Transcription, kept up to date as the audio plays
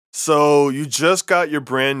So you just got your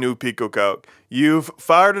brand new PicoCalc. You've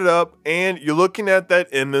fired it up and you're looking at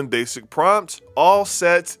that MMBasic prompt, all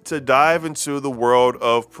set to dive into the world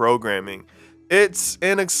of programming. It's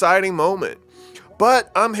an exciting moment.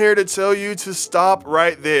 But I'm here to tell you to stop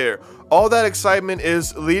right there. All that excitement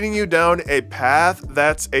is leading you down a path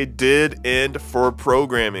that's a dead end for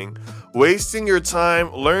programming. Wasting your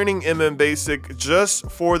time learning MMBasic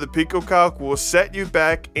just for the PicoCalc will set you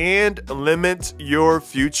back and limit your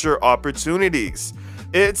future opportunities.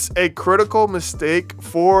 It's a critical mistake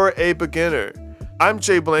for a beginner. I'm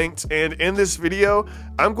JBlanked, and in this video,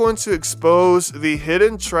 I'm going to expose the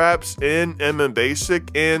hidden traps in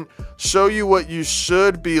MMBasic and show you what you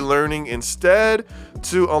should be learning instead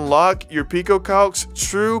to unlock your PicoCalc's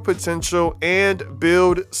true potential and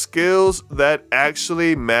build skills that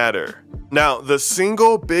actually matter. Now, the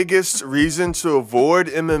single biggest reason to avoid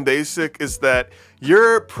MMBasic is that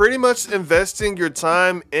you're pretty much investing your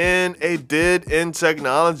time in a dead-end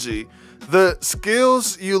technology. The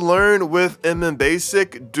skills you learn with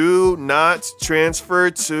MMBasic do not transfer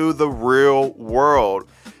to the real world.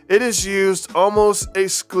 It is used almost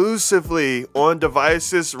exclusively on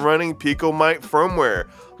devices running PicoCalc firmware,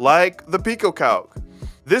 like the PicoCalc.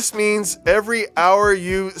 This means every hour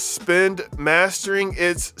you spend mastering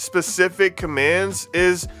its specific commands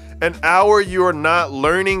is an hour you are not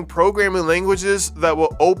learning programming languages that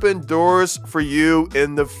will open doors for you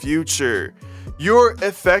in the future. You're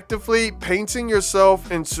effectively painting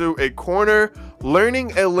yourself into a corner,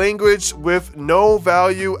 learning a language with no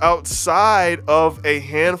value outside of a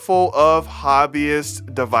handful of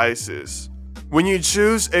hobbyist devices. When you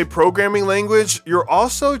choose a programming language, you're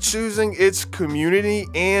also choosing its community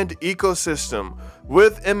and ecosystem.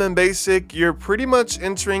 With MMBasic, you're pretty much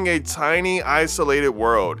entering a tiny, isolated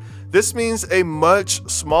world. This means a much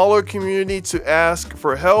smaller community to ask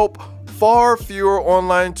for help, far fewer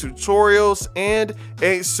online tutorials, and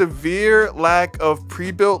a severe lack of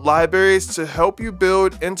pre-built libraries to help you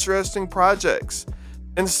build interesting projects.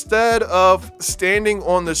 Instead of standing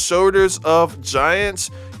on the shoulders of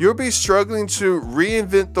giants, you'll be struggling to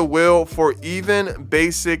reinvent the wheel for even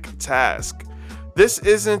basic tasks. This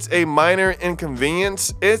isn't a minor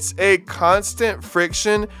inconvenience, it's a constant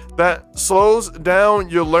friction that slows down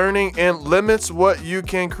your learning and limits what you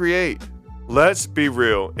can create. Let's be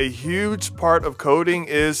real, a huge part of coding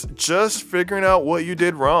is just figuring out what you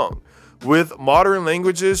did wrong. With modern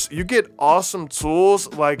languages, you get awesome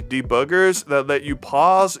tools like debuggers that let you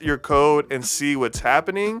pause your code and see what's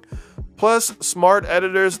happening, plus smart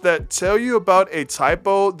editors that tell you about a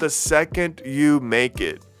typo the second you make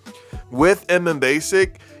it. With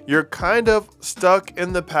MMBasic, you're kind of stuck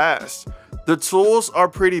in the past. The tools are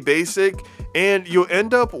pretty basic, and you'll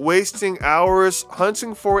end up wasting hours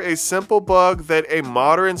hunting for a simple bug that a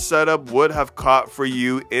modern setup would have caught for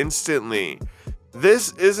you instantly.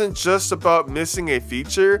 This isn't just about missing a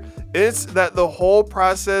feature, it's that the whole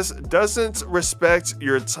process doesn't respect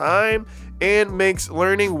your time and makes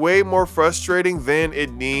learning way more frustrating than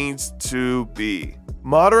it needs to be.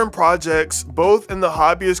 Modern projects, both in the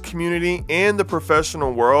hobbyist community and the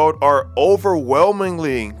professional world, are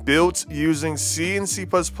overwhelmingly built using C and C++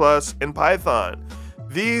 and Python.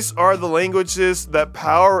 These are the languages that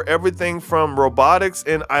power everything from robotics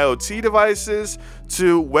and IoT devices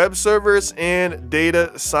to web servers and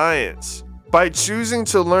data science. By choosing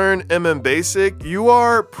to learn MMBasic, you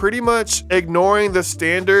are pretty much ignoring the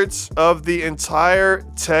standards of the entire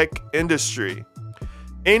tech industry.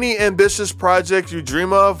 Any ambitious project you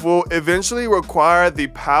dream of will eventually require the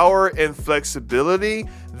power and flexibility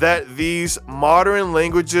that these modern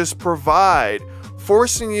languages provide,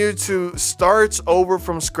 forcing you to start over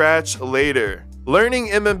from scratch later. Learning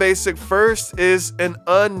MMBasic first is an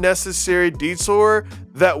unnecessary detour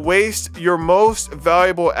that wastes your most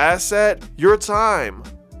valuable asset, your time.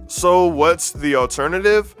 So what's the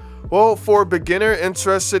alternative? Well, for a beginner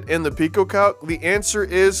interested in the PicoCalc, the answer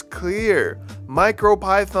is clear: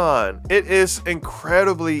 MicroPython. It is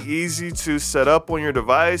incredibly easy to set up on your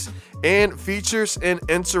device and features an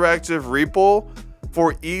interactive repo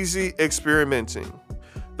for easy experimenting.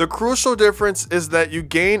 The crucial difference is that you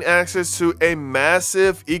gain access to a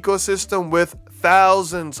massive ecosystem with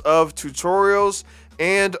thousands of tutorials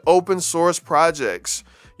and open source projects.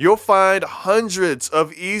 You'll find hundreds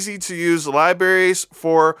of easy to use libraries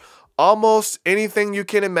for almost anything you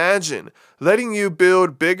can imagine, letting you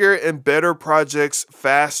build bigger and better projects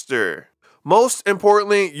faster. Most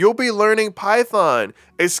importantly, you'll be learning Python,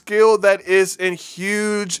 a skill that is in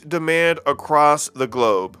huge demand across the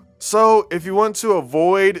globe. So if you want to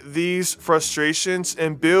avoid these frustrations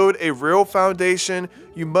and build a real foundation,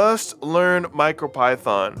 you must learn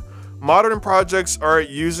MicroPython. Modern projects are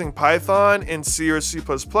using Python and C or C++,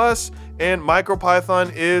 and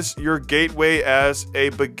MicroPython is your gateway as a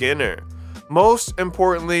beginner. Most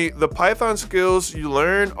importantly, the Python skills you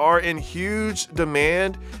learn are in huge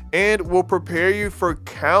demand and will prepare you for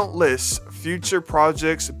countless future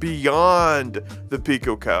projects beyond the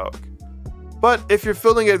PicoCalc. But if you're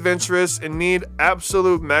feeling adventurous and need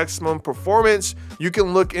absolute maximum performance, you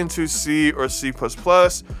can look into C or C++,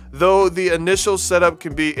 though the initial setup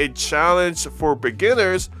can be a challenge for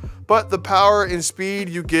beginners, but the power and speed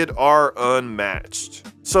you get are unmatched.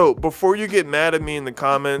 So before you get mad at me in the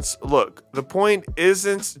comments, look, the point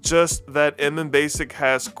isn't just that MMBasic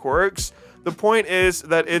has quirks, the point is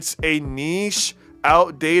that it's a niche,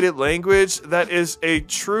 outdated language that is a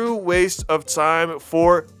true waste of time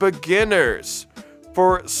for beginners.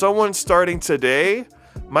 For someone starting today,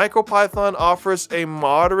 MicroPython offers a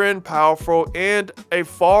modern, powerful, and a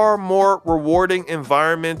far more rewarding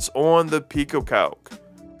environment on the PicoCalc.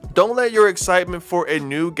 Don't let your excitement for a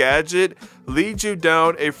new gadget lead you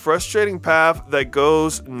down a frustrating path that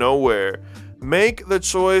goes nowhere. Make the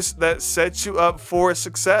choice that sets you up for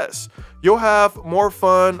success. You'll have more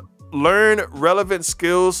fun, learn relevant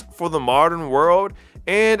skills for the modern world,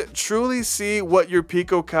 and truly see what your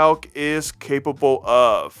PicoCalc is capable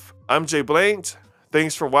of. I'm JBlanked.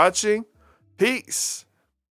 Thanks for watching. Peace.